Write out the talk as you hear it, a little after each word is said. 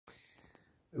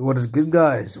What is good,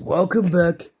 guys? Welcome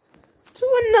back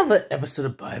to another episode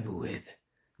of Bible with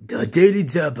the Daily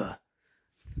Dabber.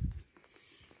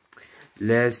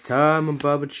 Last time on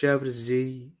Bible chapter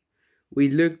Z, we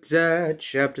looked at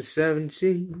chapter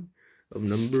 17 of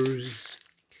Numbers,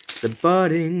 the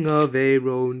budding of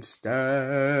Aaron's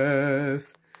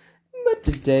staff. But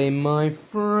today, my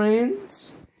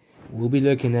friends, we'll be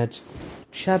looking at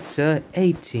chapter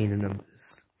 18 of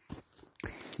Numbers,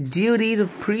 duties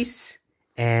of priests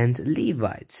and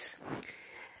Levites.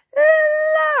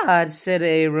 The Lord said to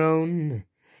Aaron,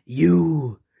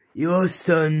 "You, your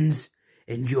sons,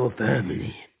 and your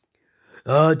family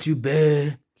are to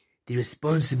bear the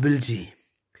responsibility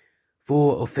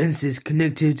for offenses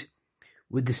connected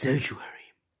with the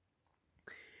sanctuary.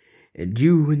 And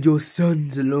you and your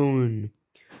sons alone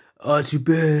are to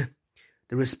bear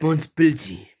the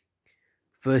responsibility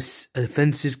for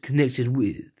offenses connected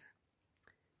with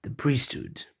the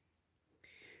priesthood.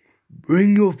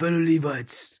 Bring your fellow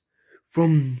Levites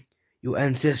from your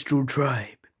ancestral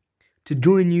tribe to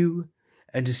join you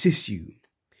and assist you.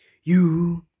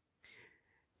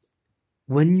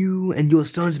 When you and your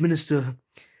sons minister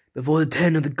before the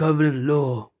tent of the covenant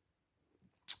law,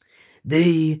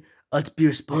 they are to be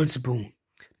responsible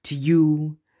to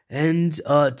you and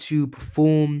are to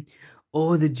perform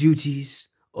all the duties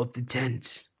of the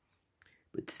tent.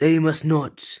 But they must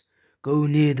not go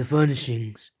near the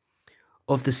furnishings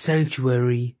of the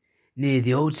sanctuary near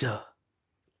the altar.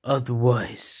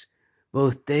 Otherwise,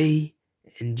 both they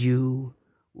and you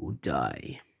will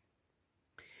die.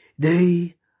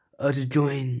 They are to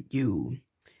join you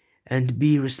and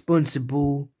be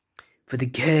responsible for the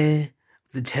care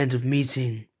of the tent of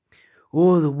meeting,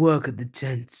 all the work at the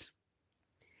tent,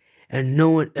 and no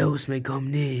one else may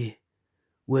come near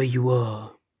where you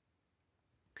are.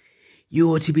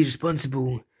 You are to be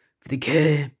responsible for the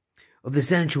care of the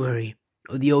sanctuary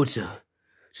of the altar,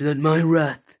 so that my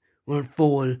wrath won't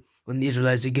fall on the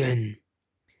Israelites again.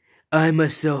 I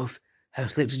myself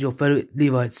have selected your fellow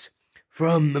Levites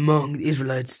from among the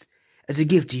Israelites as a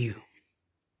gift to you,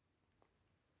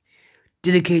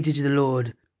 dedicated to the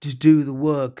Lord to do the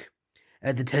work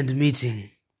at the tent of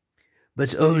meeting.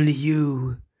 But only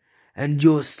you and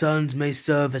your sons may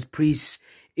serve as priests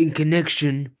in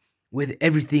connection with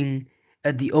everything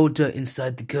at the altar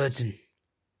inside the curtain.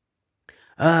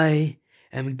 I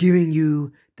am giving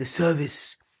you the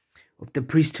service of the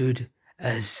priesthood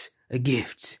as a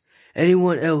gift.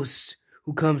 Anyone else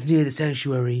who comes near the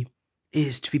sanctuary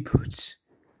is to be put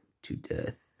to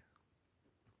death."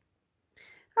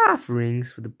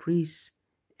 Offerings for the priests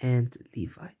and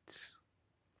Levites.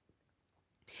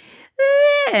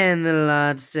 Then the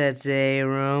Lord said to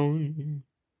Aaron,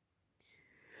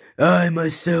 "I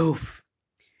myself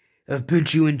have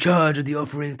put you in charge of the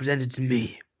offerings presented to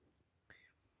me.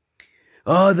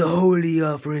 All the holy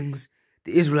offerings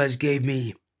the Israelites gave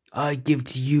me, I give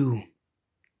to you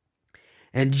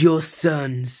and your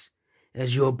sons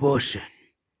as your portion,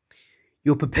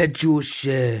 your perpetual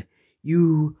share.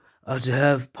 You are to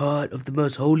have part of the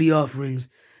most holy offerings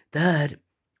that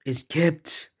is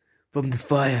kept from the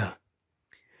fire.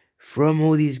 From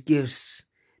all these gifts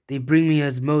they bring me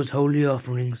as most holy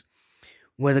offerings,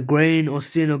 whether grain or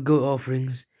sin or goat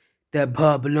offerings. That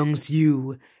part belongs to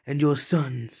you and your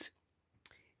sons.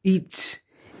 Eat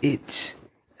it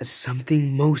as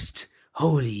something most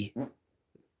holy.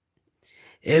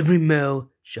 Every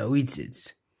male shall eat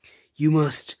it. You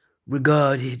must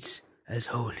regard it as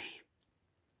holy.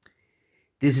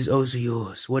 This is also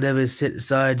yours, whatever is set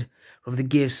aside from the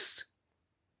gifts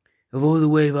of all the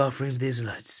wave offerings of the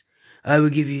Israelites. I will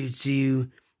give you to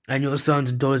you and your sons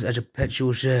and daughters as a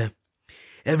perpetual share.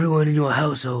 Everyone in your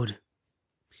household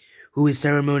who is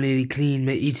ceremonially clean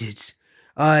may eat it.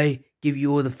 I give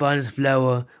you all the finest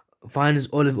flour, finest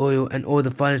olive oil, and all the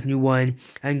finest new wine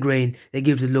and grain they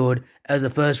give to the Lord as the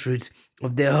firstfruits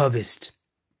of their harvest.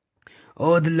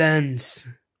 All the land's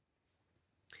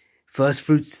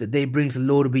firstfruits that they bring to the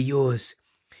Lord will be yours.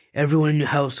 Everyone in your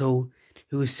household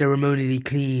who is ceremonially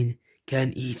clean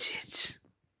can eat it.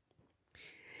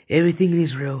 Everything in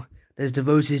Israel that is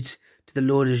devoted to the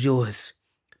Lord is yours.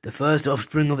 The first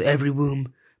offspring of every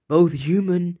womb, both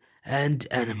human and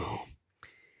animal,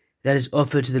 that is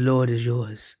offered to the Lord is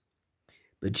yours.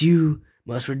 But you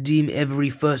must redeem every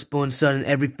firstborn son and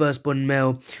every firstborn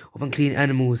male of unclean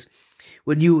animals.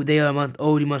 When they are a month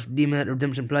old, you must redeem that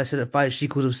redemption price set at 5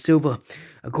 shekels of silver,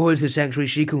 according to the sanctuary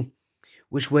shekel,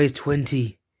 which weighs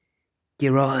 20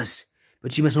 gerahs.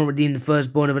 But you must not redeem the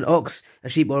firstborn of an ox, a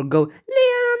sheep, or a goat.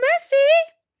 Leo Messi!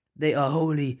 They are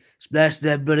holy. Splash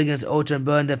their blood against the altar and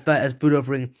burn their fat as food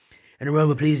offering, an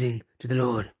aroma pleasing to the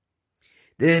Lord.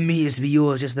 Their meat is to be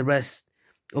yours, just the rest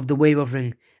of the wave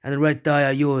offering and the red dye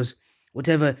are yours.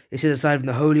 Whatever is set aside from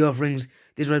the holy offerings,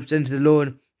 this represents the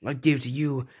Lord, I give to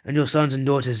you and your sons and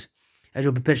daughters as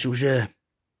your perpetual share.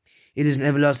 It is an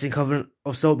everlasting covenant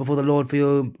of salt before the Lord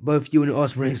for both you and your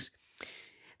offsprings.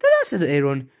 The Lord said to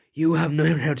Aaron, you have no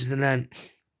inheritance in the land,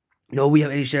 nor we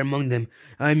have any share among them.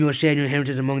 I am your share and your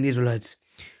inheritance among the Israelites.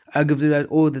 I give to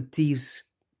all the thieves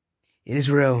in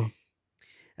Israel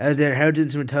as their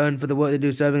inheritance in return for the work they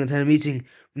do serving and attend a meeting.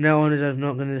 From now on, I'm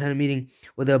not going to attend a meeting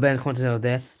where they'll ban content out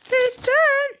there. Please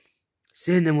turn!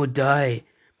 Sin and will die.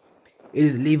 It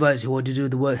is the Levites who are to do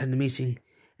the work at the meeting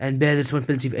and bear the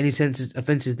responsibility of any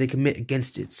offences they commit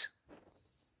against it.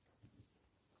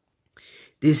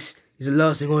 This is a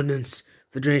lasting ordinance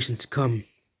for generations to come.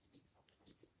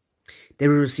 They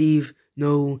will receive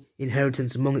no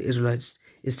inheritance among the Israelites.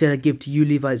 Instead, I give to you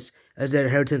Levites as their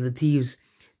inheritance the thieves,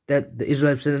 that the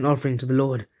Israelites send an offering to the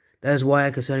Lord. That is why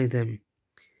concerning them,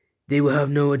 they will have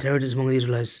no inheritance among the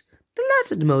Israelites. The Lord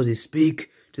said to Moses, speak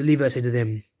to the Levites, say to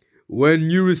them, when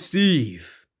you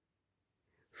receive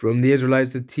from the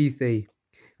Israelites the tithe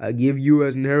I give you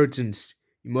as inheritance,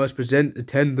 you must present a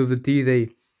tenth of the tithe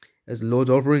as the Lord's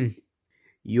offering.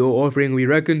 Your offering will be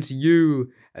reckoned to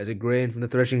you as a grain from the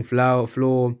threshing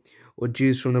floor or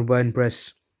juice from the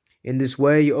winepress. In this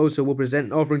way you also will present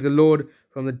an offering to the Lord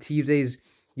from the tithes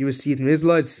you received from the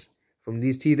Israelites. From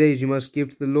these tithes you must give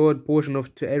to the Lord portion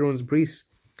to Aaron's priests.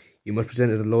 You must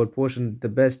present to the Lord portion the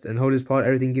best and holiest part of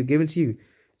everything you've given to you.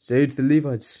 Say to the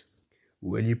Levites,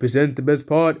 when you present the best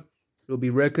part, it will be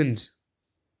reckoned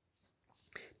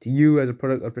to you as a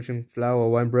product of threshing flour or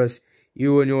winepress.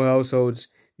 You and your households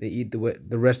may eat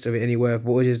the rest of it anywhere,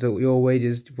 for it is your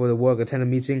wages for the work attend a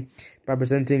meeting. By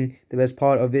presenting the best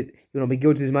part of it, you will not be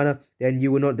guilty in this manner. Then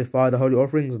you will not defile the holy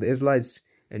offerings of the Israelites,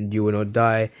 and you will not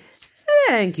die.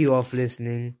 Thank you all for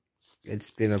listening. It's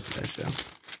been a pleasure.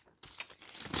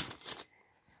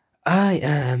 I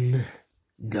am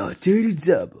Dr.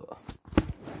 Double.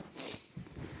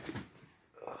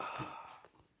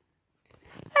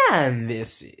 And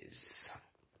this is